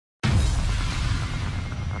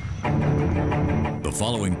The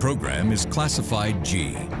following program is classified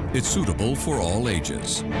G. It's suitable for all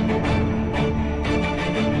ages.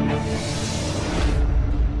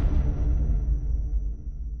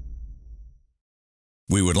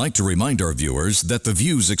 We would like to remind our viewers that the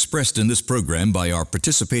views expressed in this program by our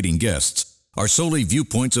participating guests are solely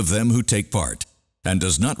viewpoints of them who take part and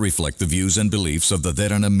does not reflect the views and beliefs of the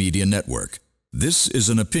Dherana Media Network. This is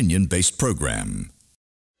an opinion-based program.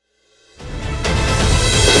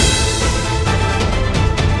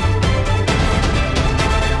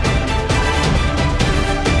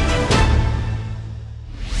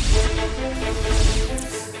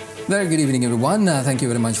 Very good evening, everyone. Thank you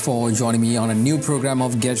very much for joining me on a new program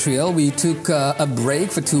of Get Real. We took a break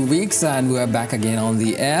for 2 weeks and we are back again on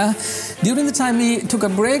the air. During the time we took a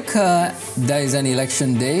break, there is an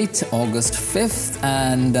election date, August 5th,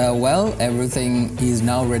 and well, everything is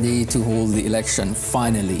now ready to hold the election.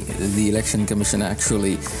 Finally, the Election Commission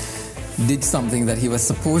actually did something that he was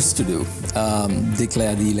supposed to do,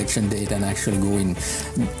 declare the election date and actually go in.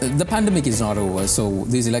 The pandemic is not over, so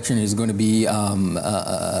this election is going to be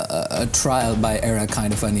a trial by error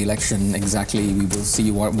kind of an election. Exactly, we will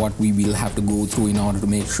see what we will have to go through in order to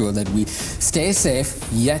make sure that we stay safe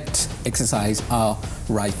yet exercise our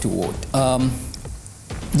right to vote.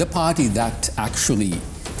 The party that actually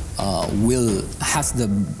has the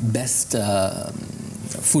best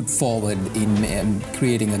foot forward in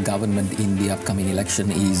creating a government in the upcoming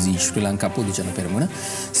election is the Sri Lanka Podujana Peramuna.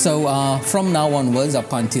 So from now onwards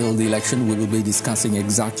up until the election, we will be discussing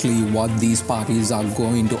exactly what these parties are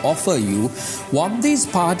going to offer you, what these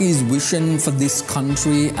parties vision for this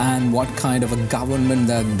country and what kind of a government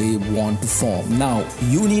that they want to form. Now,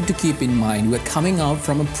 you need to keep in mind, we're coming out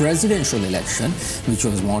from a presidential election which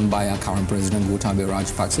was won by our current president Gotabaya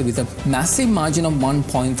Rajapaksa with a massive margin of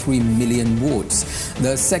 1.3 million votes.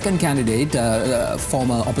 The second candidate,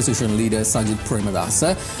 former opposition leader Sajith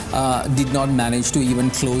Premadasa, did not manage to even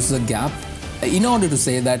close the gap in order to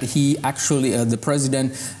say that he actually, the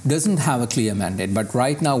president doesn't have a clear mandate. But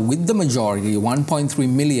right now, with the majority, 1.3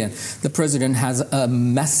 million, the president has a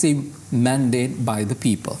massive mandate by the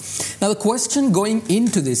people. Now, the question going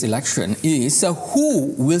into this election is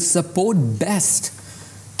who will support best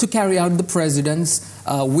to carry out the president's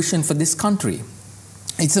vision for this country?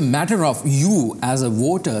 It's a matter of you as a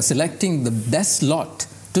voter selecting the best lot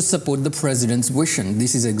to support the president's vision.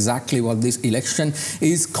 This is exactly what this election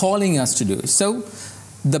is calling us to do. So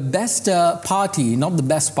the best party, not the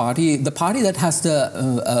best party, the party that has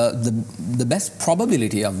the best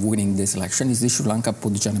probability of winning this election is the Sri Lanka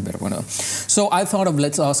Podujana Peramuna. So I thought of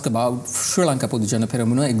let's ask about Sri Lanka Podujana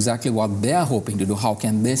Peramuna, exactly what they are hoping to do. How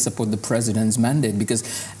can they support the president's mandate? Because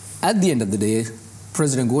at the end of the day,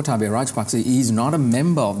 President Gotabaya Rajapaksa is not a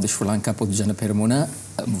member of the Sri Lanka Podujana Peramuna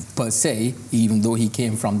per se, even though he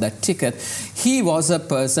came from that ticket. He was a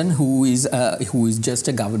person who is just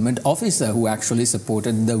a government officer who actually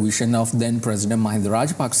supported the vision of then President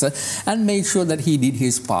Mahieash Rajapaksa and made sure that he did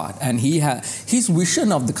his part. And his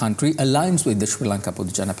vision of the country aligns with the Sri Lanka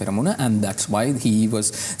Podujana Peramuna, and that's why he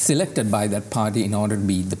was selected by that party in order to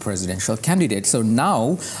be the presidential candidate. So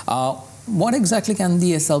now, what exactly can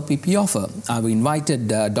the SLPP offer? I've invited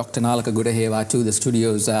Dr. Nalaka Godahewa to the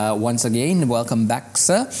studios once again. Welcome back,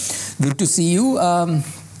 sir. Good to see you.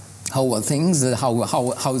 How are things?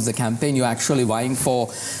 How is the campaign? You're actually vying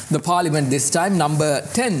for the parliament this time, number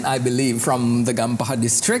 10, I believe, from the Gampaha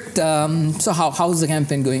district. So how's the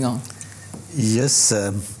campaign going on? Yes,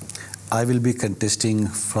 I will be contesting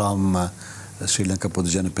from Sri Lanka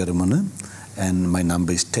Podujana Peramuna, and my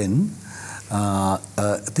number is 10.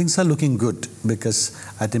 Things are looking good because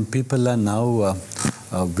I think people are now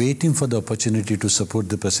waiting for the opportunity to support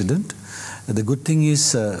the president. The good thing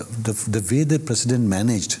is the way the president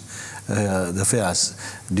managed the affairs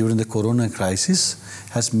during the corona crisis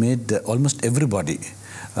has made almost everybody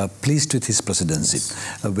pleased with his presidency.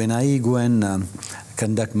 When I go and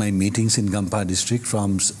conduct my meetings in Gampaha district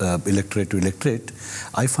from electorate to electorate,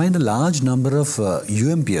 I find a large number of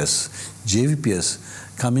UMPs, JVPs,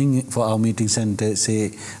 coming for our meetings and say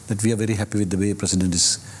that we are very happy with the way President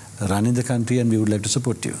is running the country and we would like to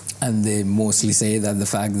support you. And they mostly say that the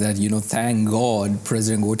fact that, you know, thank God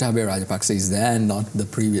President Gotabaya Rajapaksa is there and not the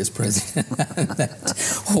previous president.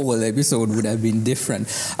 That whole episode would have been different.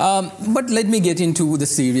 But let me get into the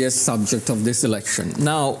serious subject of this election.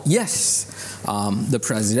 Now, yes, the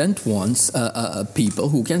president wants people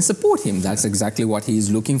who can support him. That's exactly what he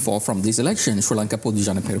is looking for from this election. Sri Lanka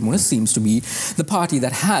Podujana Peramuna seems to be the party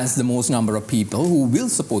that has the most number of people who will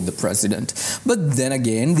support the president. But then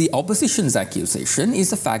again, the opposition's accusation is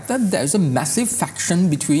the fact that there's a massive faction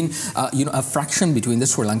between, a fraction between the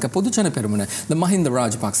Sri Lanka Podujana Peramuna, the Mahinda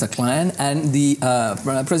Rajapaksa clan, and the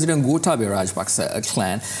President Gotabaya Rajapaksa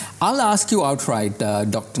clan. I'll ask you outright,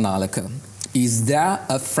 Dr. Nalaka, is there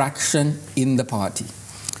a fraction in the party?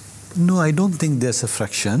 No, I don't think there's a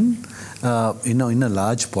fraction. In a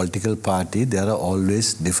large political party, there are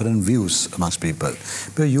always different views amongst people.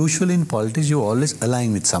 But usually in politics, you always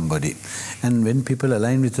align with somebody. And when people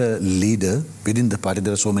align with a leader, within the party,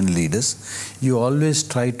 there are so many leaders, you always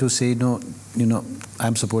try to say,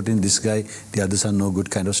 I'm supporting this guy, the others are no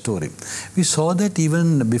good kind of story. We saw that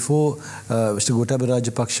even before Mr. Gotabaya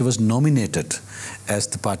Rajapaksa was nominated as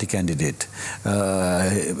the party candidate.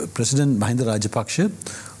 President Mahinda Rajapaksa,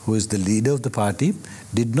 who is the leader of the party,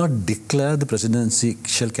 did not declare the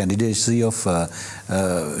presidential candidacy of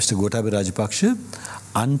Mr. Gotabaya Rajapaksa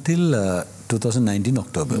until 2019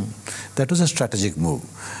 October. That was a strategic move.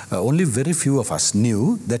 Only very few of us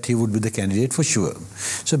knew that he would be the candidate for sure.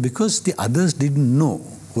 So because the others didn't know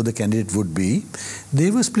who the candidate would be, they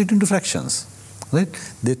were split into fractions. Right?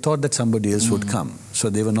 They thought that somebody else would come. So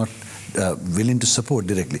they were not willing to support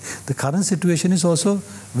directly. The current situation is also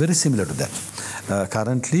very similar to that.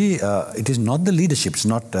 Currently, it is not the leadership, it's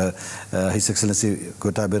not His Excellency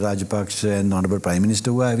Gotabaya Rajapaksa and Honorable Prime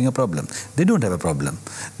Minister who are having a problem. They don't have a problem.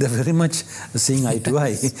 They're very much seeing eye to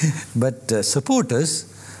eye. But supporters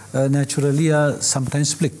naturally are sometimes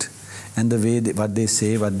split. And the way what they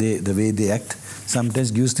say, the way they act,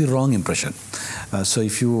 sometimes gives the wrong impression. So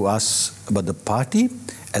if you ask about the party,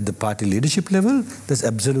 at the party leadership level, there's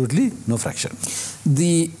absolutely no fraction.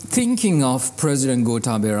 The thinking of President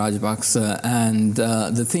Gotabaya Rajapaksa and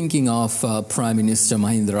the thinking of Prime Minister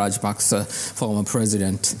Mahinda Rajapaksa, former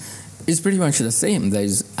president, is pretty much the same. There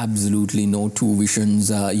is absolutely no two visions.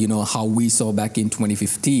 How we saw back in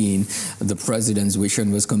 2015, the president's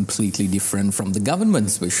vision was completely different from the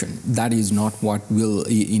government's vision. That is not what will,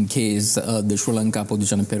 in case the Sri Lanka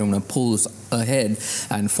Podujana Peramuna pulls ahead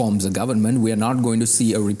and forms a government, we are not going to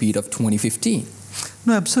see a repeat of 2015.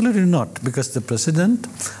 No, absolutely not, because the president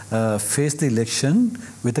faced the election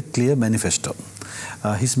with a clear manifesto.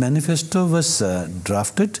 His manifesto was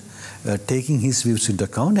drafted taking his views into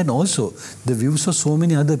account, and also the views of so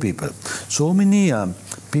many other people. So many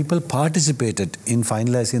people participated in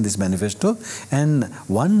finalizing this manifesto, and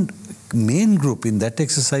one main group in that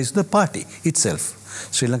exercise, the party itself,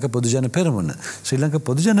 Sri Lanka Podujana Peramuna. Sri Lanka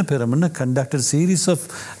Podujana Peramuna conducted a series of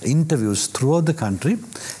interviews throughout the country,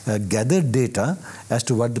 gathered data as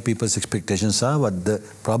to what the people's expectations are, what the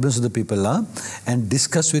problems of the people are, and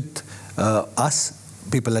discussed with us,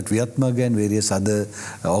 people at Viyathmaga and various other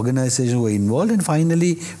organizations who were involved, and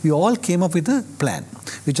finally we all came up with a plan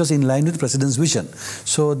which was in line with the President's vision.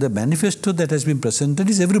 So the manifesto that has been presented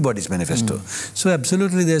is everybody's manifesto. So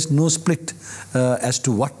absolutely there's no split as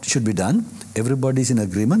to what should be done. Everybody is in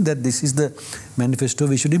agreement that this is the manifesto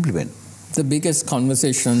we should implement. The biggest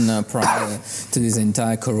conversation prior to this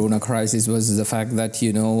entire corona crisis was the fact that,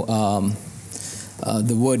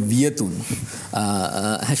 the word Viyatun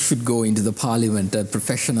should go into the parliament.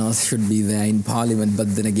 Professionals should be there in parliament,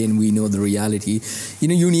 but then again we know the reality.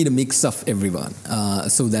 You need a mix of everyone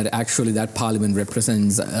so that actually that parliament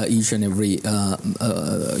represents each and every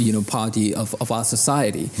party of our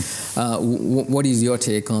society. What is your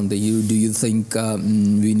take on do you think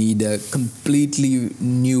we need a completely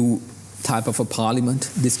new type of a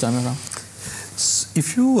parliament this time around?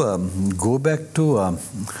 If you go back to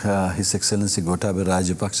His Excellency Gotabaya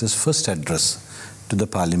Rajapaksa's first address to the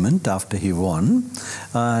parliament after he won,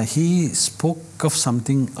 he spoke of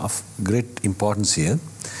something of great importance here.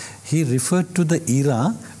 He referred to the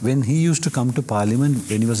era when he used to come to parliament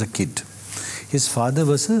when he was a kid. His father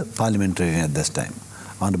was a parliamentarian at this time,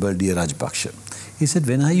 Honorable D. Rajapaksa. He said,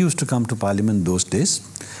 when I used to come to parliament those days,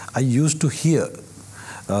 I used to hear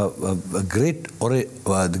great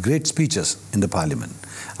speeches in the parliament.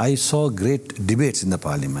 I saw great debates in the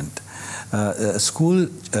parliament. School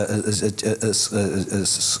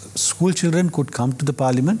children could come to the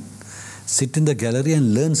parliament, sit in the gallery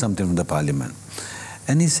and learn something from the parliament.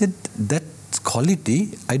 And he said, that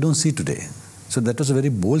quality I don't see today. So that was a very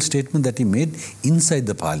bold statement that he made inside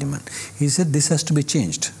the parliament. He said, this has to be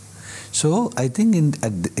changed. So I think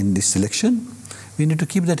in this election, we need to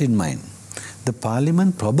keep that in mind. The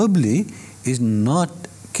parliament probably is not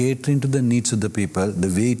catering to the needs of the people the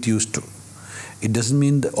way it used to. It doesn't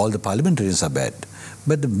mean that all the parliamentarians are bad,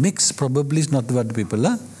 but the mix probably is not what the people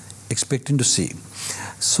are expecting to see.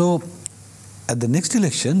 So at the next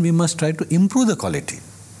election, we must try to improve the quality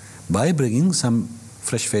by bringing some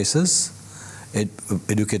fresh faces,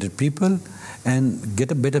 educated people, and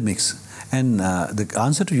get a better mix. And the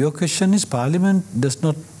answer to your question is Parliament does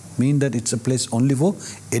not mean that it's a place only for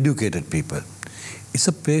educated people. It's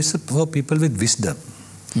a place for people with wisdom.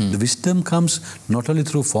 The wisdom comes not only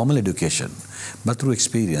through formal education, but through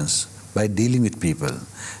experience, by dealing with people.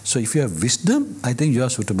 So if you have wisdom, I think you are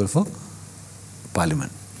suitable for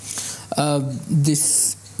Parliament.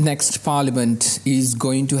 This next Parliament is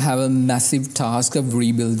going to have a massive task of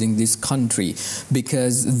rebuilding this country,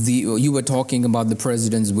 because you were talking about the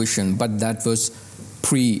President's vision, but that was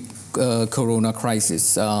pre-Corona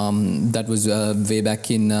crisis. That was way back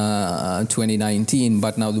in 2019,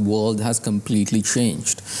 but now the world has completely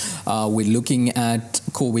changed. We're looking at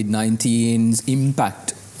COVID-19's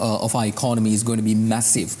impact of our economy is going to be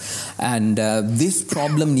massive, and this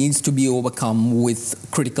problem needs to be overcome with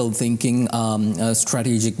critical thinking,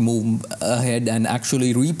 strategic move ahead, and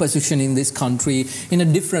actually repositioning this country in a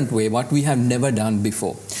different way, what we have never done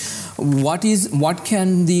before. What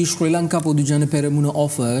can the Sri Lanka Podujana Peramuna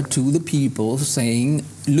offer to the people, saying,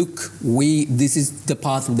 look, this is the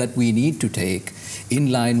path that we need to take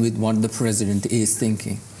in line with what the President is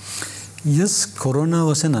thinking? Yes, Corona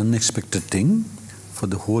was an unexpected thing for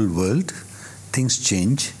the whole world. Things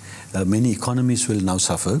change. Many economies will now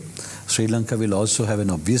suffer. Sri Lanka will also have an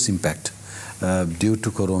obvious impact due to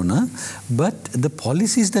Corona. But the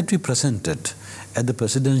policies that we presented at the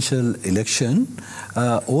presidential election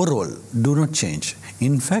overall do not change.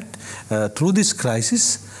 In fact, through this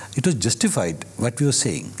crisis, it was justified what we were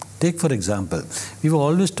saying. Take, for example, we were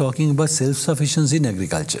always talking about self-sufficiency in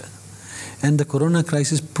agriculture. And the Corona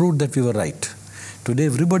crisis proved that we were right. Today,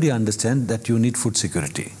 everybody understands that you need food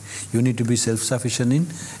security. You need to be self-sufficient in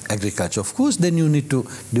agriculture. Of course, then you need to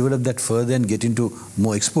develop that further and get into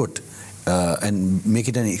more export and make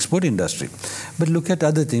it an export industry. But look at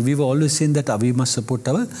other things. We were always saying that we must support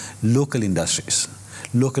our local industries,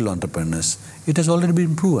 local entrepreneurs. It has already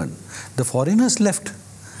been proven. The foreigners left.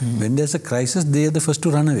 When there's a crisis, they are the first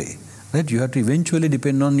to run away. Right? You have to eventually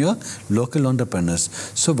depend on your local entrepreneurs.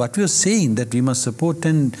 So what we are saying that we must support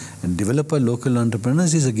and develop our local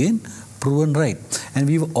entrepreneurs is again proven right. And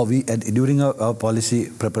during our policy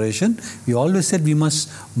preparation, we always said we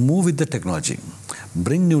must move with the technology,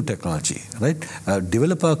 bring new technology, right?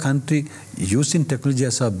 Develop our country using technology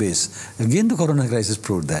as our base. Again, the Corona crisis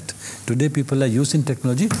proved that. Today, people are using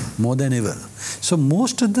technology more than ever. So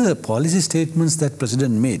most of the policy statements that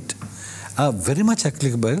President made are very much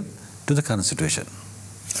applicable to the current situation.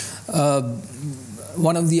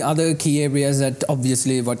 One of the other key areas that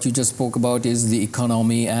obviously what you just spoke about is the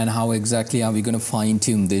economy, and how exactly are we going to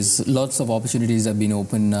fine-tune this. Lots of opportunities have been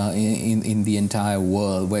opened in the entire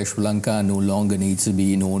world, where Sri Lanka no longer needs to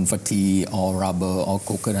be known for tea or rubber or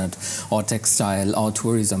coconut or textile or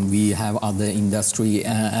tourism. We have other industries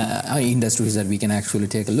that we can actually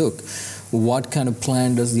take a look. What kind of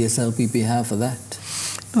plan does the SLPP have for that?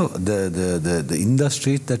 No, the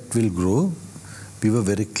industries that will grow, we were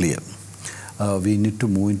very clear. We need to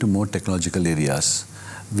move into more technological areas.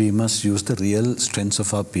 We must use the real strengths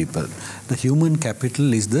of our people. The human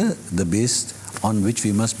capital is the base on which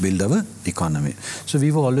we must build our economy. So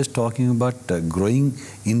we were always talking about growing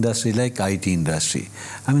industry like IT industry.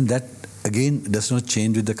 I mean, that again does not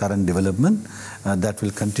change with the current development. That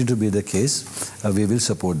will continue to be the case. We will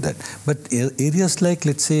support that. But areas like,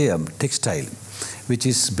 let's say, textile, which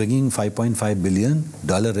is bringing $5.5 billion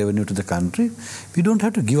revenue to the country, we don't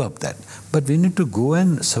have to give up that. But we need to go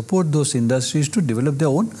and support those industries to develop their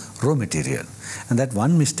own raw material. And that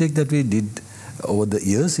one mistake that we did over the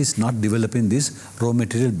years is not developing this raw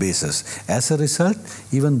material basis. As a result,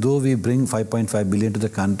 even though we bring $5.5 billion to the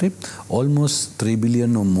country, almost $3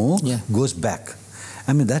 billion or more goes back.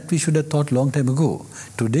 I mean, that we should have thought long time ago.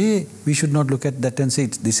 Today, we should not look at that and say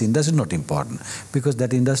this industry is not important, because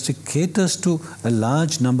that industry caters to a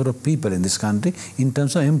large number of people in this country in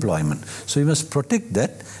terms of employment. So we must protect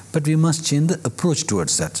that, but we must change the approach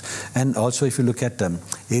towards that. And also, if you look at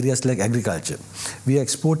areas like agriculture, we are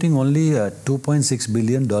exporting only $2.6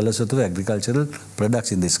 billion worth of agricultural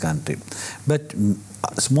products in this country. But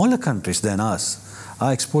smaller countries than us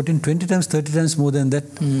are exporting 20 times, 30 times more than that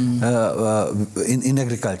in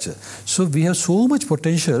agriculture. So we have so much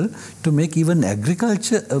potential to make even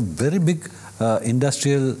agriculture a very big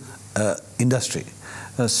industrial industry.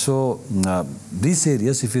 So these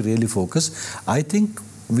areas, if we really focus, I think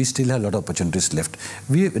we still have a lot of opportunities left.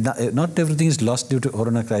 Not everything is lost due to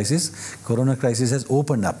Corona crisis. Corona crisis has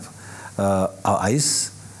opened up our eyes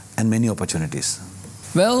and many opportunities.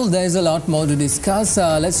 Well, there's a lot more to discuss.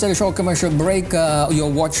 Let's take a short commercial break.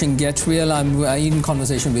 You're watching Get Real. I'm in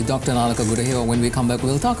conversation with Dr. Nalaka Godahewa. When we come back,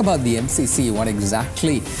 we'll talk about the MCC. What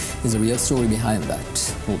exactly is the real story behind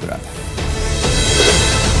that? We'll be right back.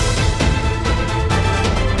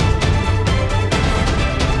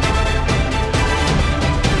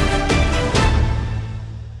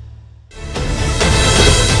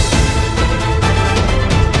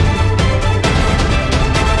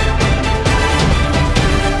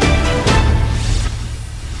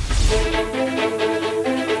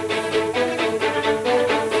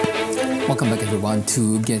 Welcome back everyone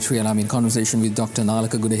to Get Real. I'm in conversation with Dr.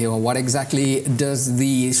 Nalaka Godahewa. What exactly does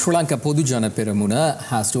the Sri Lanka Podujana Peramuna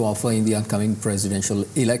has to offer in the upcoming presidential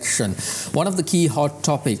election? One of the key hot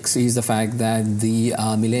topics is the fact that the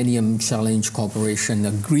Millennium Challenge Corporation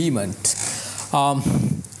Agreement,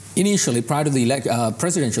 initially prior to the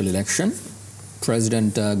presidential election,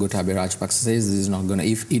 President Gotabaya Rajapaksa says this is not going to,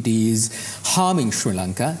 if it is harming Sri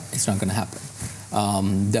Lanka, it's not going to happen.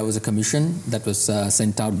 There was a commission that was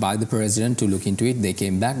sent out by the president to look into it. They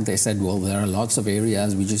came back, they said, well, there are lots of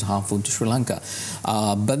areas which is harmful to Sri Lanka.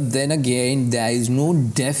 But then again, there is no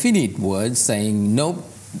definite word saying, nope,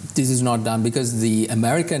 this is not done, because the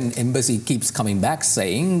American embassy keeps coming back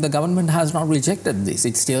saying the government has not rejected this.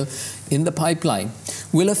 It's still in the pipeline.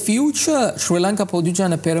 Will a future Sri Lanka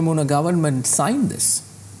Podujana Peramuna government sign this?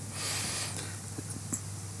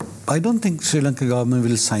 I don't think Sri Lanka government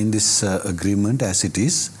will sign this agreement as it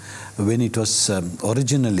is. When it was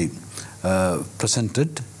originally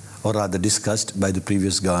presented, or rather discussed by the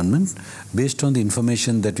previous government, based on the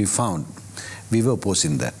information that we found, we were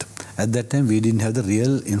opposing that. At that time, we didn't have the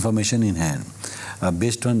real information in hand.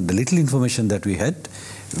 Based on the little information that we had,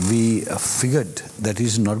 we figured that it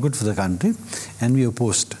is not good for the country, and we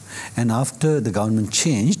opposed. And after the government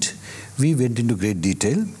changed, we went into great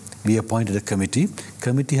detail. We appointed a committee.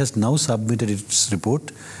 Committee has now submitted its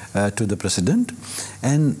report to the president,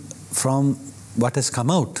 and from what has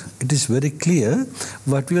come out, it is very clear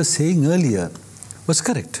what we were saying earlier was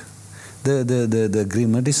correct. The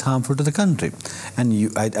agreement is harmful to the country,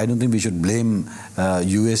 and I don't think we should blame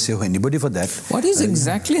USA or anybody for that. What is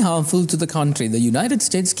exactly harmful to the country? The United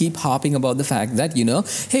States keep harping about the fact that, you know,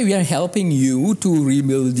 hey, we are helping you to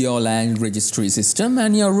rebuild your land registry system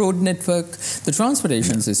and your road network, the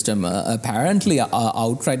transportation system. Apparently,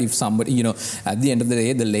 outright, if somebody, you know, at the end of the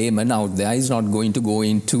day, the layman out there is not going to go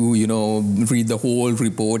into, you know, read the whole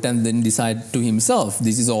report and then decide to himself.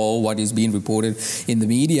 This is all what is being reported in the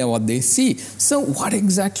media, what they see. So what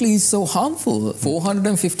exactly is so harmful?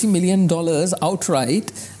 $450 million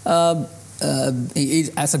outright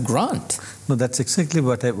as a grant. No, that's exactly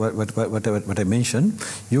what I mentioned.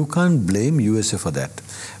 You can't blame USA for that.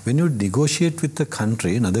 When you negotiate with a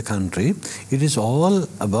country, another country, it is all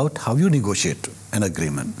about how you negotiate an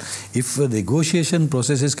agreement. If the negotiation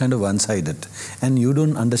process is kind of one-sided and you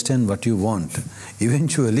don't understand what you want,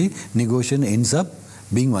 eventually negotiation ends up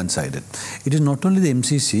being one-sided. It is not only the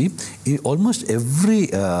MCC, almost every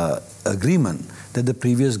agreement that the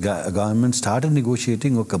previous government started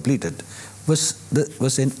negotiating or completed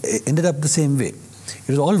ended up the same way. It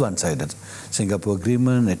was all one-sided. Singapore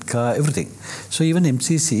Agreement, EDCA, everything. So even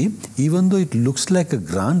MCC, even though it looks like a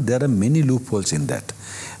grant, there are many loopholes in that.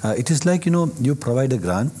 It is like, you know, you provide a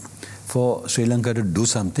grant for Sri Lanka to do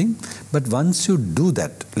something, but once you do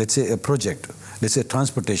that, let's say a project, let's say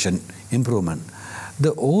transportation improvement,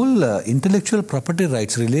 the all intellectual property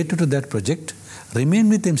rights related to that project remain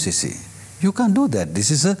with MCC. You can't do that. This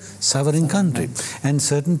is a sovereign country. And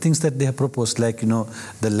certain things that they have proposed, like, you know,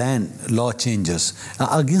 the land law changes,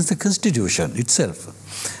 are against the constitution itself.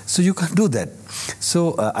 So you can't do that.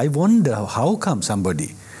 So I wonder how come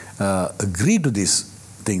somebody agreed to these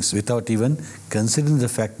things without even considering the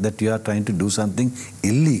fact that you are trying to do something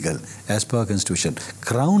illegal as per our constitution.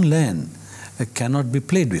 Crown land cannot be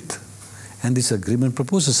played with. And this agreement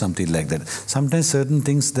proposes something like that. Sometimes certain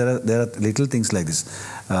things, there are little things like this.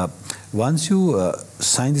 Once you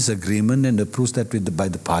sign this agreement and approve that by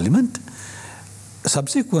the parliament,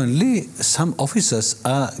 subsequently some officers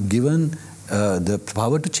are given the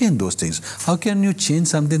power to change those things. How can you change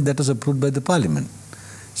something that was approved by the parliament?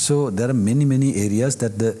 So there are many areas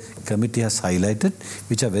that the committee has highlighted,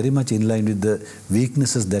 which are very much in line with the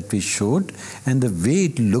weaknesses that we showed, and the way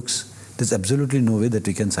it looks, there's absolutely no way that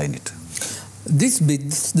we can sign it. This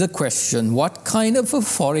begs the question, what kind of a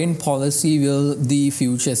foreign policy will the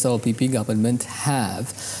future SLPP government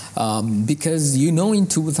have? Because, you know, in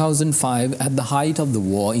 2005, at the height of the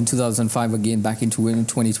war, in 2005 again, back in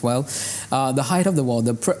 2012, the height of the war,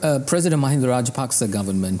 the President Mahieash Rajapaksa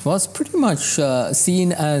government was pretty much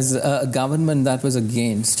seen as a government that was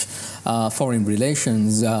against foreign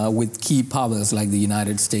relations with key powers like the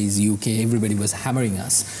United States, UK. Everybody was hammering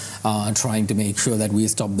us, trying to make sure that we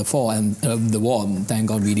stop the war, and thank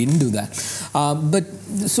God we didn't do that. But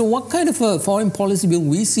so what kind of a foreign policy will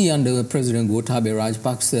we see under President Gotabaya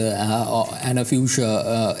Rajapaksa and a future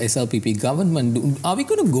SLPP government? Are we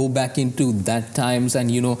going to go back into that times and,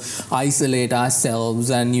 you know, isolate ourselves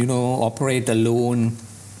and, you know, operate alone,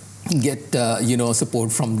 get you know,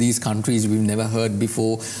 support from these countries we've never heard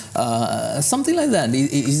before, something like that?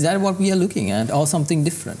 Is that what we are looking at, or something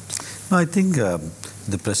different? I think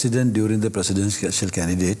the president, during the presidential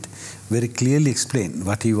candidate, very clearly explained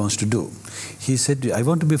what he wants to do. He said, I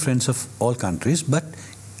want to be friends of all countries, but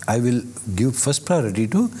I will give first priority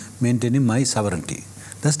to maintaining my sovereignty.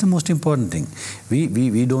 That's the most important thing.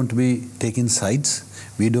 We don't be taking sides.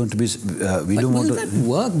 We don't be. We don't want to. Will that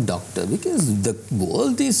work, Doctor? Because the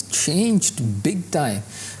world is changed big time,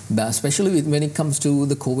 especially when it comes to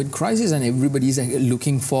the COVID crisis, and everybody's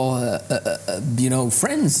looking for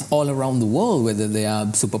friends all around the world, whether they are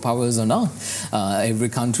superpowers or not. Every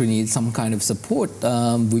country needs some kind of support.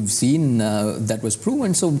 We've seen that was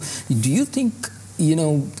proven. So, do you think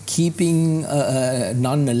keeping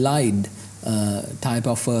non-allied type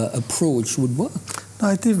of approach would work? No,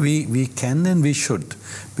 I think we can and we should,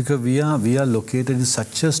 because we are located in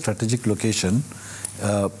such a strategic location.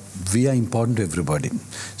 We are important to everybody.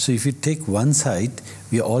 So if you take one side,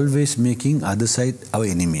 we are always making other side our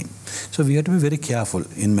enemy. So we have to be very careful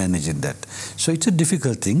in managing that. So it's a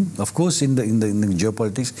difficult thing. Of course, in the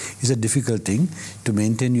geopolitics, it's a difficult thing to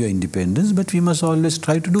maintain your independence, but we must always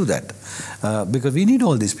try to do that because we need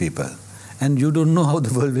all these people. And you don't know how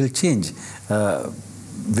the world will change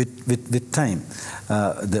with time.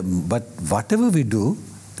 But whatever we do,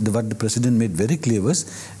 what the president made very clear was,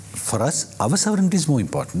 for us, our sovereignty is more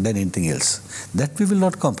important than anything else. That we will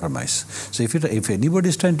not compromise. So if anybody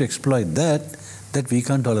is trying to exploit that we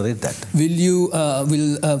can't tolerate that.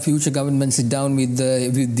 Will future government sit down with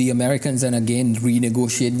the Americans and again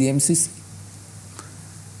renegotiate the MCC?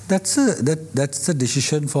 That's the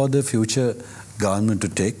decision for the future government to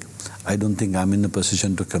take. I don't think I'm in a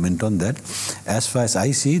position to comment on that. As far as I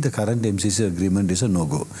see, the current MCC agreement is a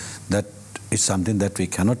no-go. That is something that we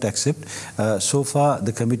cannot accept. So far,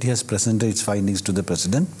 the committee has presented its findings to the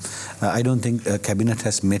president. I don't think cabinet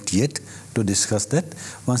has met yet to discuss that.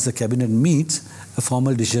 Once the cabinet meets, a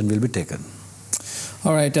formal decision will be taken.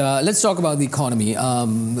 All right, let's talk about the economy,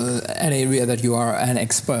 an area that you are an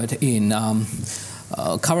expert in.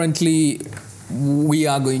 Currently, we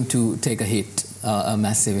are going to take a hit. A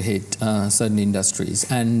massive hit, certain industries.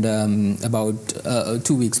 And about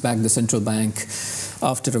 2 weeks back, the central bank,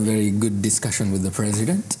 after a very good discussion with the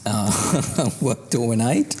president, worked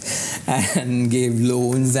overnight and gave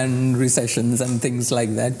loans and recessions and things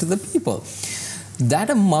like that to the people.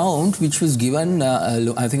 That amount, which was given,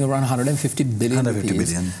 I think around 150 billion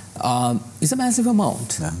rupees, is a massive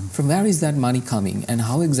amount. Yeah. From where is that money coming, and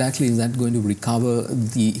how exactly is that going to recover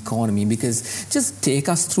the economy? Because just take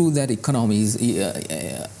us through that economy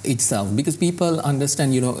itself, because people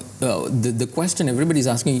understand, the question everybody is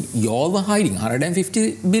asking, you all were hiding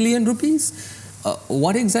 150 billion rupees?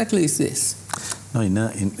 What exactly is this? No,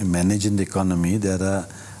 in managing the economy, there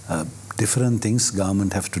are different things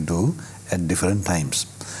government have to do at different times.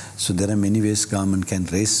 So there are many ways government can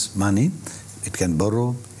raise money. It can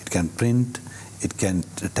borrow, it can print, it can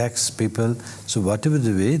tax people. So whatever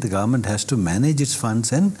the way, the government has to manage its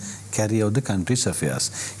funds and carry out the country's affairs.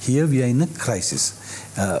 Here we are in a crisis.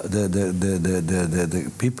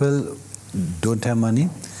 The people don't have money.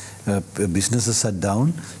 Businesses are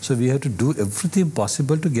down, so we have to do everything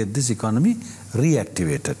possible to get this economy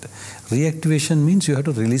reactivated. Reactivation means you have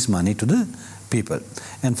to release money to the people,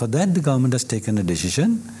 and for that the government has taken a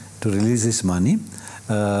decision to release this money,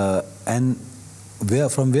 and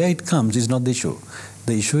from where it comes is not the issue.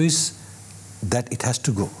 The issue is that it has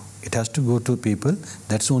to go. It has to go to people.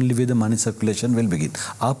 That's the only way the money circulation will begin.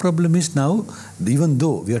 Our problem is now, even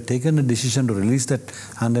though we have taken a decision to release that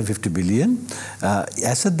 150 billion,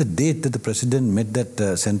 as at the date that the president met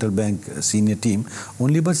that central bank senior team,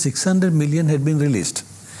 only about 600 million had been released.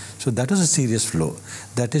 So that was a serious flow.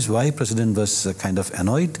 That is why President was kind of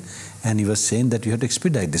annoyed, and he was saying that you have to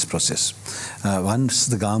expedite this process. Once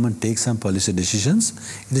the government takes some policy decisions,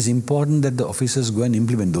 it is important that the officers go and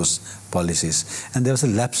implement those policies. And there was a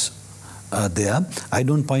lapse there. I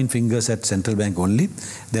don't point fingers at central bank only.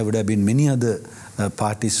 There would have been many other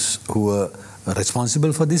parties who were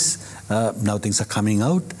responsible for this. Now things are coming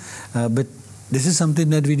out. But this is something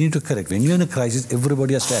that we need to correct. When you're in a crisis,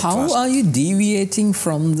 everybody has to act fast. How are you deviating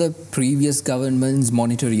from the previous government's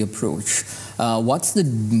monetary approach? What's the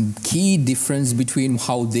key difference between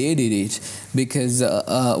how they did it? Because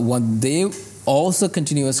what they also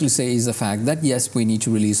continuously say is the fact that, yes, we need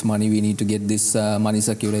to release money, we need to get this money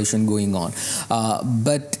circulation going on.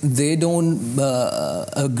 But they don't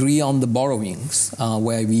agree on the borrowings,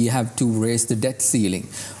 where we have to raise the debt ceiling.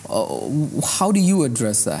 How do you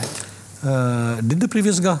address that? Did the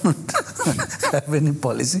previous government have any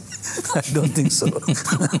policy? I don't think so.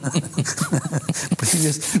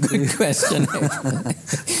 Good question.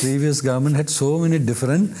 Previous government had so many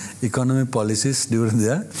different economic policies during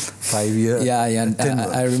their 5-year tenure.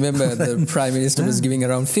 I remember the Prime Minister was giving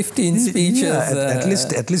around 15 speeches.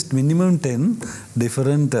 At least minimum 10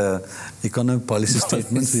 different economic policy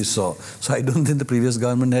statements we saw. So I don't think the previous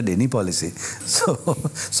government had any policy. So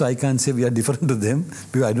I can't say we are different to them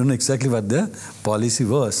because I don't know exactly what their policy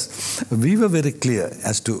was. We were very clear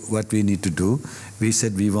as to what we need to do. We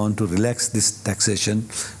said we want to relax this taxation.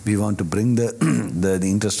 We want to bring the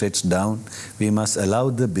interest rates down. We must allow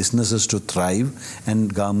the businesses to thrive,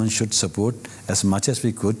 and government should support as much as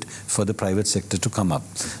we could for the private sector to come up.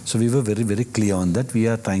 So we were very, very clear on that. We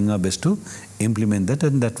are trying our best to implement that,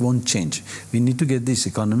 and that won't change. We need to get this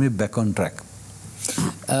economy back on track.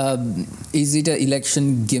 Is it an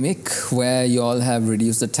election gimmick where you all have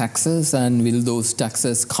reduced the taxes, and will those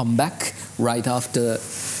taxes come back right after,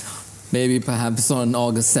 maybe perhaps on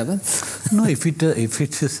August 7th? No, if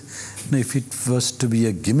it was to be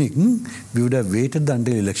a gimmick, we would have waited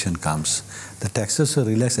until election comes. The taxes were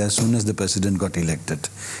relaxed as soon as the president got elected,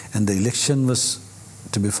 and the election was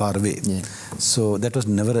to be far away. Yeah. So that was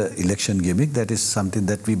never an election gimmick. That is something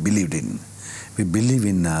that we believed in. We believe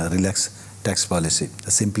in relaxed tax policy,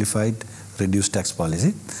 a simplified, reduced tax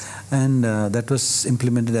policy, and that was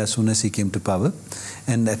implemented as soon as he came to power,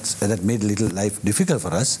 and that made little life difficult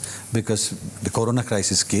for us because the corona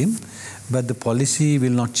crisis came, but the policy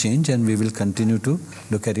will not change, and we will continue to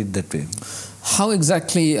look at it that way. How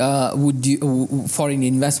exactly would foreign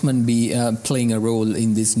investment be playing a role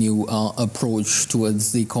in this new approach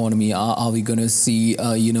towards the economy? Are we going to see,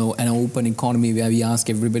 an open economy where we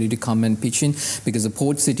ask everybody to come and pitch in? Because the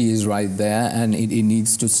port city is right there, and it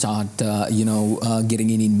needs to start,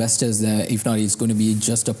 getting in investors there. If not, it's going to be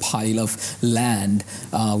just a pile of land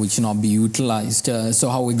which will not be utilized. So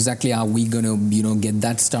how exactly are we going to, get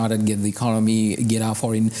that started, get the economy, get our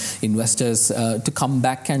foreign investors to come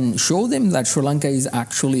back and show them that Sri Lanka is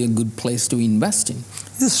actually a good place to invest in?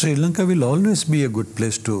 Yes, Sri Lanka will always be a good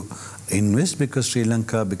place to invest because Sri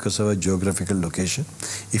Lanka, because of our geographical location,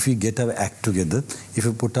 if we get our act together, if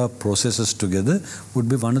we put our processes together, would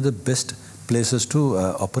be one of the best places to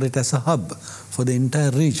operate as a hub for the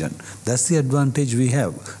entire region. That's the advantage we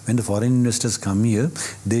have. When the foreign investors come here,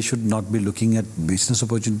 they should not be looking at business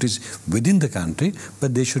opportunities within the country,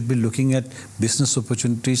 but they should be looking at business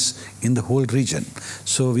opportunities in the whole region.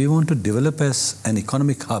 So we want to develop as an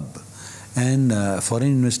economic hub, and foreign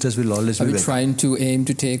investors will always be welcome. Are we trying to aim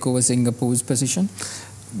to take over Singapore's position?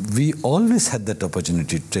 We always had that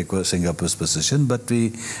opportunity to take over Singapore's position, but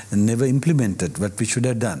we never implemented what we should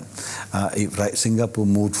have done. If Singapore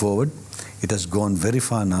moved forward, it has gone very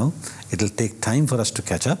far now. It will take time for us to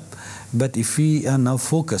catch up. But if we are now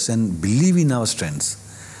focused and believe in our strengths,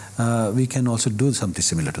 we can also do something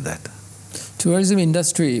similar to that. Tourism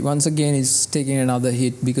industry, once again, is taking another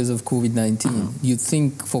hit because of COVID-19. You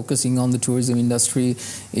think focusing on the tourism industry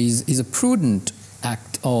is a prudent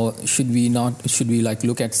act, or should we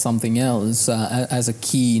look at something else as a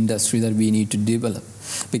key industry that we need to develop?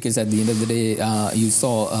 Because at the end of the day, you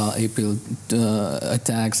saw April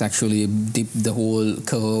attacks actually dipped the whole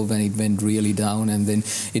curve, and it went really down, and then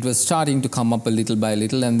it was starting to come up a little by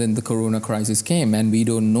little, and then the corona crisis came, and we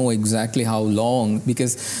don't know exactly how long,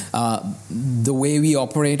 because the way we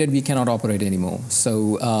operated, we cannot operate anymore.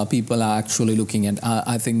 So people are actually looking at,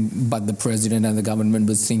 I think, but the president and the government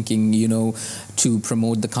was thinking, to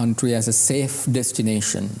promote the country as a safe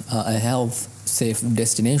destination, a health safe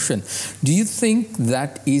destination. Do you think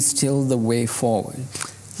that is still the way forward?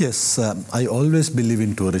 Yes, I always believe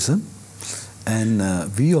in tourism, and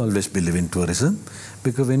we always believe in tourism,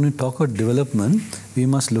 because when we talk about development, we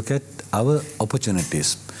must look at our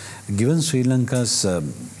opportunities. Given Sri Lanka's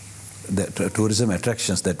the tourism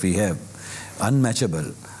attractions that we have,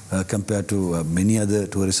 unmatchable compared to many other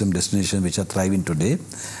tourism destinations which are thriving today,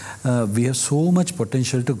 we have so much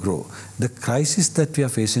potential to grow. The crisis that we are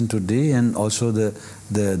facing today, and also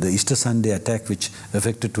the Easter Sunday attack which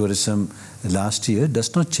affected tourism last year,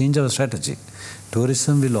 does not change our strategy.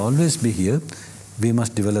 Tourism will always be here. We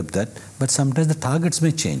must develop that, but sometimes the targets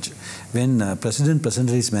may change. When President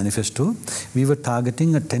presented his manifesto, we were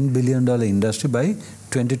targeting a $10 billion industry by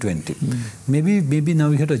 2020. Maybe now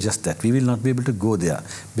we have to adjust that. We will not be able to go there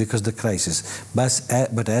because of the crisis.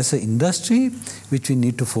 But as an industry which we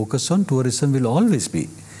need to focus on, tourism will always be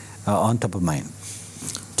on top of mind.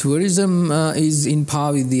 Tourism is in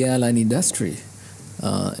par with the airline industry.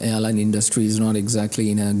 airline industry is not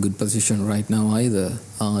exactly in a good position right now either,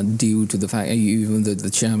 due to the fact, even the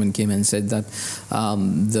chairman came and said that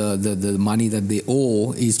the money that they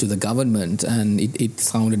owe is to the government, and it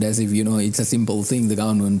sounded as if, it's a simple thing, the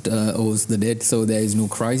government owes the debt, so there is no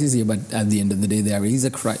crisis here, but at the end of the day there is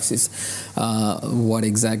a crisis. What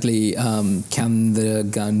exactly can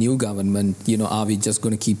the new government, are we just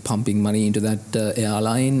going to keep pumping money into that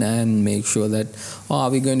airline and make sure that, or are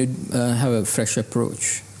we going to have a fresh approach?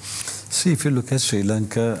 See, if you look at Sri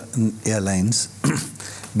Lanka Airlines,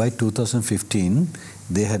 by 2015,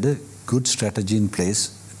 they had a good strategy in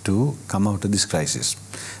place to come out of this crisis.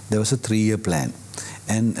 There was a 3-year plan.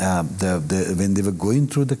 And when they were going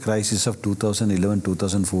through the crisis of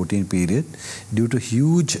 2011-2014 period, due to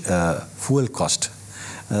huge fuel cost,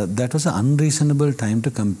 that was an unreasonable time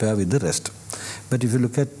to compare with the rest. But if you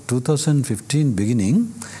look at 2015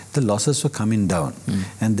 beginning, the losses were coming down.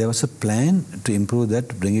 And there was a plan to improve that,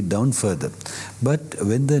 to bring it down further. But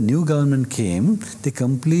when the new government came, they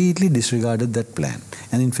completely disregarded that plan.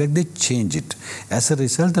 And in fact, they changed it. As a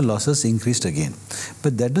result, the losses increased again.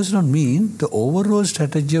 But that does not mean the overall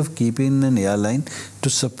strategy of keeping an airline to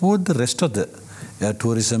support the rest of the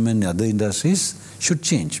tourism and other industries should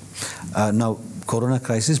change. Now, Corona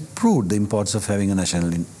crisis proved the importance of having a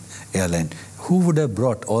national airline. Who would have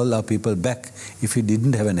brought all our people back if we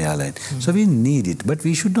didn't have an airline? So we need it. But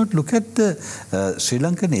we should not look at the Sri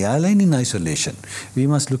Lankan airline in isolation. We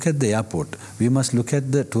must look at the airport. We must look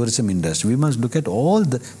at the tourism industry. We must look at all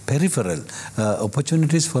the peripheral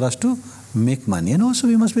opportunities for us to make money. And also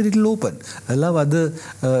we must be a little open. Allow other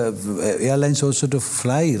airlines also to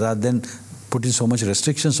fly rather than putting so much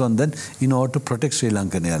restrictions on that in order to protect Sri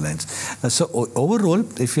Lankan Airlines. So overall,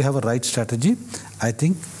 if we have a right strategy, I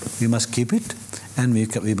think we must keep it, and we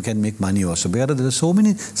can make money also. Because there are so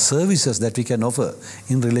many services that we can offer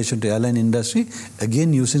in relation to airline industry,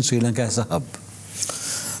 again using Sri Lanka as a hub.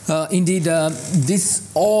 Indeed,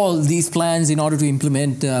 all these plans, in order to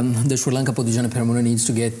implement, the Sri Lanka Podujana Peramuna needs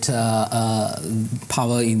to get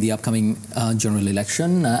power in the upcoming general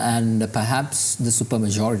election, and perhaps the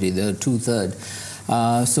supermajority, the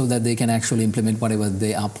 2/3, so that they can actually implement whatever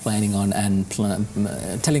they are planning on and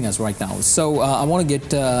telling us right now. So I want to get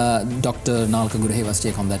Dr. Nalaka Godahewa's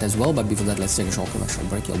take on that as well, but before that, let's take a short commercial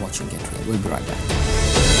break. You're watching Get Real. We'll be right back.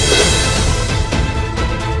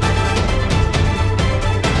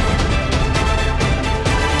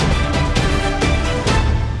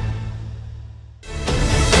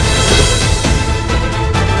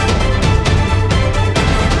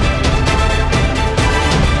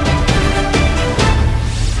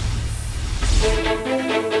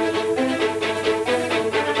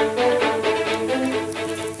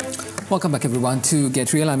 Welcome back, everyone, to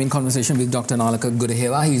Get Real. I'm in conversation with Dr. Nalaka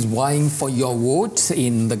Godahewa. He's vying for your vote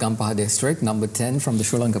in the Gampaha district, number 10 from the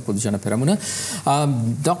Sri Lanka Podujana Peramuna.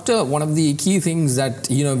 Doctor, one of the key things that,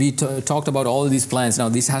 we talked about all these plans. Now,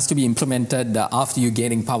 this has to be implemented after you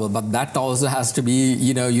gaining power, but that also has to be,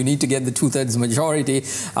 you need to get the 2/3 majority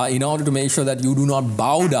in order to make sure that you do not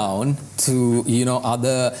bow down to,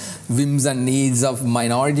 other whims and needs of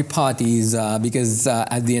minority parties, because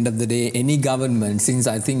at the end of the day, any government, since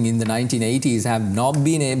I think in the 1980s, have not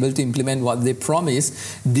been able to implement what they promised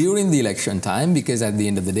during the election time, because at the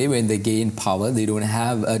end of the day, when they gain power, they don't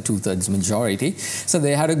have a 2/3 majority. So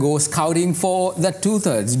they had to go scouting for that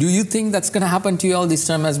 2/3. Do you think that's going to happen to you all this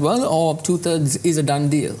time as well, or 2/3 is a done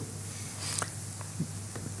deal?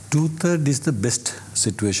 2/3 is the best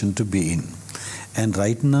situation to be in. And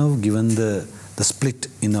right now, given the split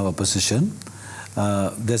in our opposition,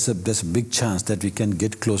 there's a big chance that we can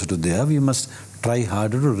get closer to there. We must try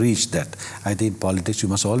harder to reach that. I think in politics, you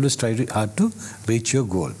must always try hard to reach your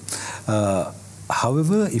goal.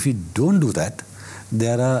 However, if you don't do that,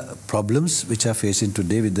 there are problems which are facing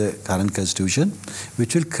today with the current constitution,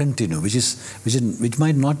 which will continue, which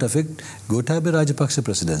might not affect Gotabaya Rajapaksa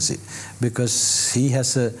presidency, because he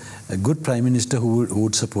has a good prime minister who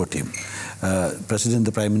would support him. President and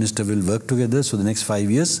the Prime Minister will work together, so the next 5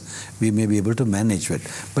 years we may be able to manage it.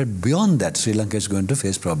 But beyond that, Sri Lanka is going to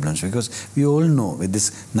face problems, because we all know with this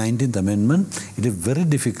 19th Amendment, it is very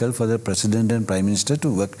difficult for the President and Prime Minister to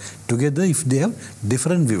work together if they have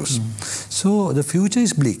different views. So the future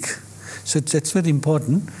is bleak. So it's very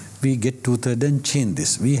important we get 2/3 and change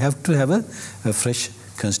this. We have to have a fresh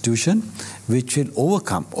constitution which will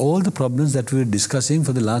overcome all the problems that we were discussing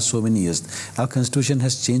for the last so many years. Our constitution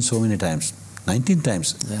has changed so many times, 19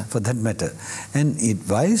 times for that matter. And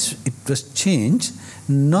why it was changed,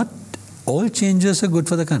 not all changes are good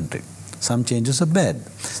for the country. Some changes are bad.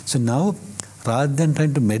 So now rather than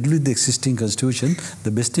trying to meddle with the existing constitution,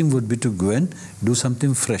 the best thing would be to go and do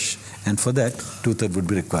something fresh. And for that, 2/3 would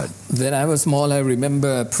be required. When I was small, I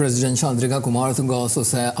remember President Chandrika Kumaratunga also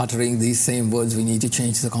uttering these same words: we need to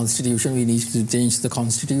change the constitution, we need to change the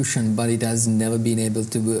constitution, but it has never been able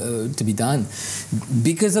to be done.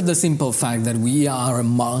 Because of the simple fact that we are a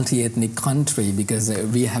multi-ethnic country, because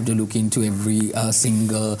we have to look into every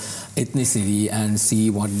single ethnicity and see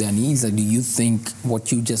what their needs are. Do you think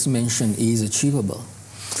what you just mentioned is achievable?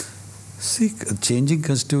 See, changing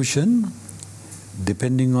constitution,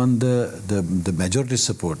 depending on the majority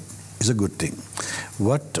support, is a good thing.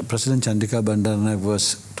 What President Chandrika Bandaranaike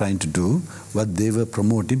was trying to do, what they were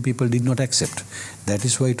promoting, people did not accept. That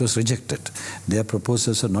is why it was rejected. Their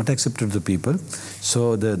proposals are not accepted to the people.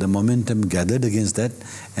 So the momentum gathered against that,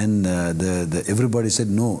 and everybody said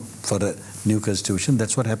no for a new constitution.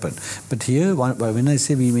 That's what happened. But here, when I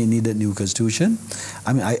say we may need a new constitution,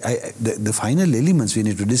 I mean, the final elements we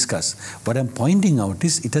need to discuss. What I'm pointing out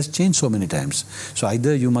is it has changed so many times. So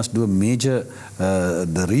either you must do a major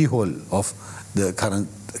the rehaul of the current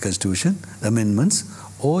constitution, amendments,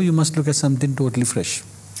 or you must look at something totally fresh.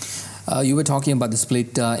 You were talking about the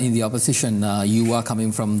split in the opposition. You are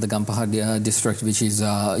coming from the Gampaha district, which is,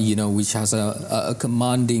 which has a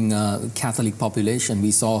commanding Catholic population.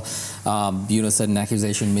 We saw, certain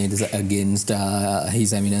accusation made against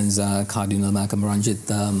His Eminence Cardinal Malcolm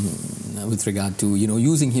Ranjith with regard to,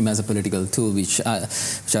 using him as a political tool, which I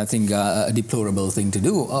think a deplorable thing to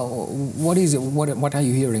do. What are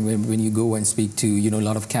you hearing when you go and speak to, a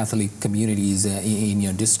lot of Catholic communities in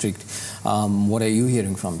your district? What are you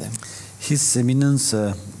hearing from them? His Eminence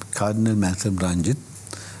Cardinal Malcolm Ranjith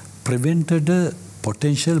prevented a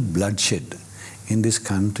potential bloodshed in this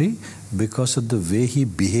country because of the way he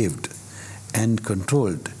behaved and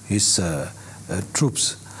controlled his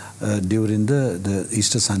troops during the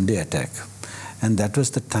Easter Sunday attack. And that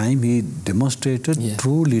was the time he demonstrated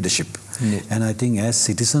true leadership. Yeah. And I think as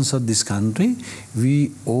citizens of this country,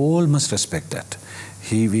 we all must respect that.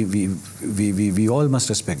 We all must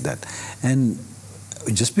respect that. And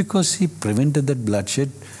just because he prevented that bloodshed,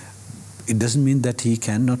 it doesn't mean that he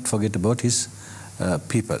cannot forget about his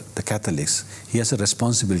people, the Catholics. He has a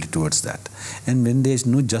responsibility towards that. And when there is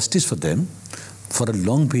no justice for them, for a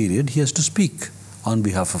long period, he has to speak on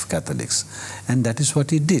behalf of Catholics. And that is what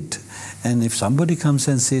he did. And if somebody comes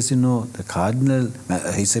and says, the Cardinal,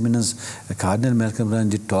 His Eminence Cardinal Malcolm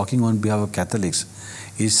Ranjith talking on behalf of Catholics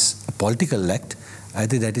is a political act, I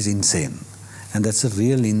think that is insane. And that's a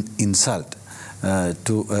real insult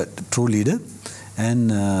to a true leader,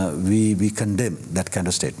 and we condemn that kind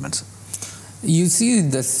of statements. You see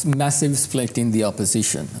this massive split in the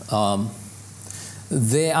opposition.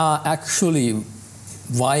 They are actually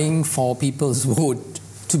vying for people's vote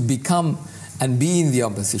to become and be in the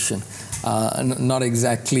opposition. Not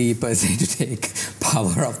exactly per se to take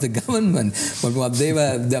power of the government, but what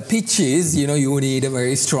the pitch is, you need a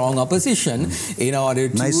very strong opposition in order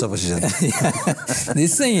to... Nice opposition.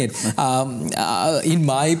 This saying it. In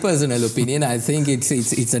my personal opinion, I think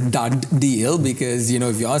it's a dud deal, because,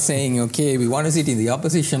 if you're saying, okay, we want to sit in the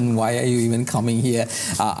opposition, why are you even coming here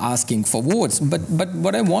asking for votes? But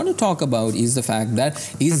what I want to talk about is the fact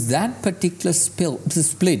that is that particular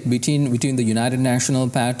split between the United National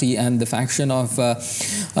Party and the faction of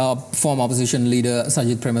former opposition leader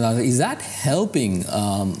Sajith Premadasa, is that helping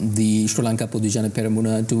the Sri Lanka Podujana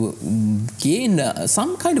Peramuna to gain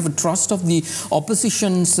some kind of a trust of the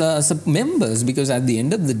opposition's members? Because at the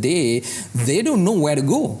end of the day, they don't know where to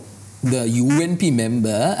go. The UNP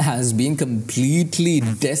member has been completely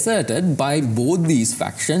deserted by both these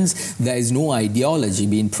factions. There is no ideology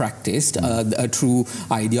being practiced. A true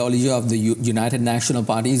ideology of the United National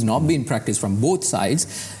Party is not being practiced from both sides.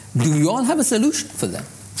 Do you all have a solution for them?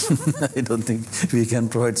 I don't think we can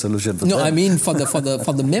provide solution for that. No, I mean for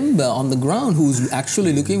the member on the ground who's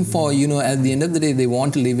actually looking for, at the end of the day, they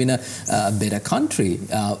want to live in a better country,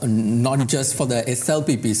 not just for the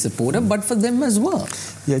SLPP supporter, but for them as well.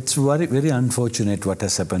 Yeah, it's very, very unfortunate what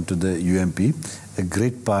has happened to the UMP, a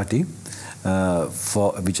great party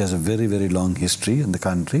which has a very, very long history in the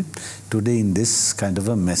country, today in this kind of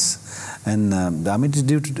a mess. And I mean, it's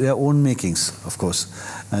due to their own makings, of course.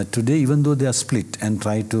 Today, even though they are split and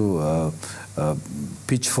try to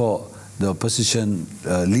pitch for the opposition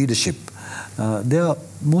leadership, they are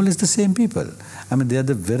more or less the same people. I mean, they are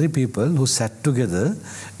the very people who sat together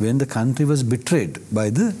when the country was betrayed by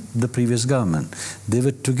the previous government. They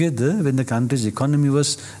were together when the country's economy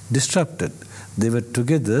was disrupted. They were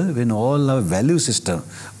together when all our value system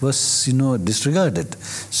was, disregarded.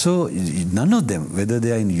 So none of them, whether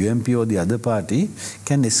they are in UMP or the other party,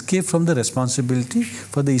 can escape from the responsibility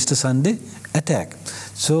for the Easter Sunday attack.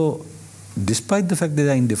 So, despite the fact that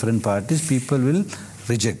they are in different parties, people will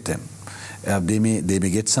reject them. They may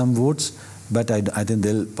get some votes, but I think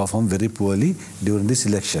they'll perform very poorly during this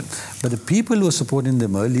election. But the people who were supporting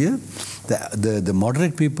them earlier, the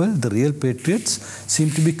moderate people, the real patriots, seem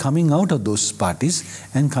to be coming out of those parties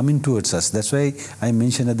and coming towards us. That's why I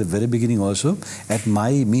mentioned at the very beginning also, at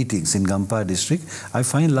my meetings in Gampaha district, I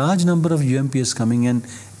find large number of UMPs coming and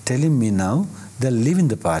telling me now they're leaving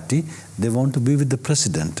the party, they want to be with the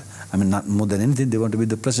president. I mean, not more than anything, they want to be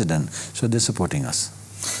the president. So they're supporting us.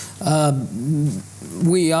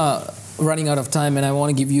 We are running out of time, and I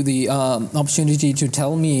want to give you the opportunity to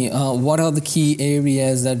tell me what are the key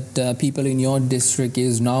areas that people in your district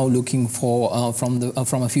is now looking for from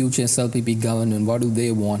a future SLPP government. What do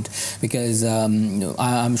they want? Because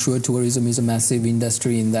I'm sure tourism is a massive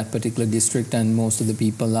industry in that particular district, and most of the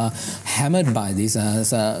people are hammered by this.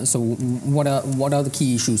 So what are the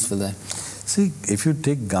key issues for that? See, if you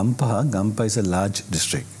take Gampaha is a large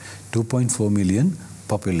district, 2.4 million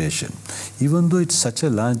population. Even though it's such a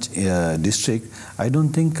large district, I don't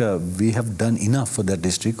think we have done enough for that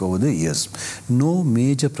district over the years. No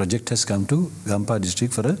major project has come to Gampaha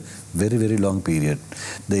district for a very, very long period.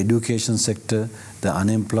 The education sector, the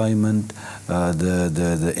unemployment,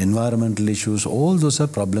 the environmental issues, all those are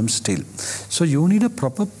problems still. So you need a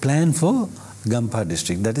proper plan for Gampaha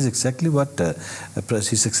district. That is exactly what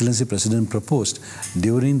His Excellency President proposed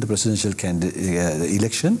during the presidential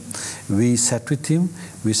election. We sat with him,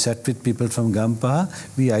 we sat with people from Gampaha,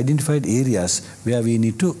 we identified areas where we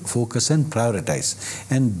need to focus and prioritize.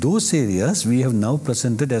 And those areas we have now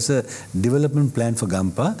presented as a development plan for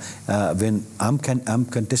Gampaha. When I'm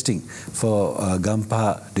contesting for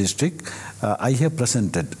Gampaha district, I have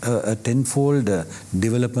presented a tenfold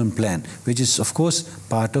development plan, which is of course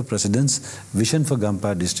part of President's vision for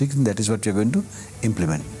Gampaha district, and that is what we are going to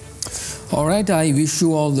implement. All right, I wish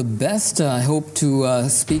you all the best. I hope to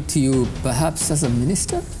speak to you perhaps as a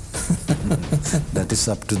minister. That is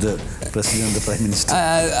up to the President and the Prime Minister.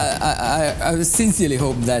 I sincerely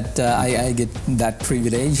hope that I get that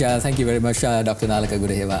privilege. Thank you very much, Dr. Nalaka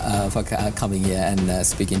Godahewa, for coming here and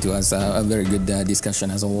speaking to us. A very good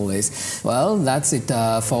discussion as always. Well, that's it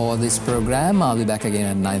for this program. I'll be back again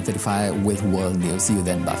at 9:35 with World News. See you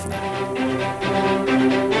then. Bye for now.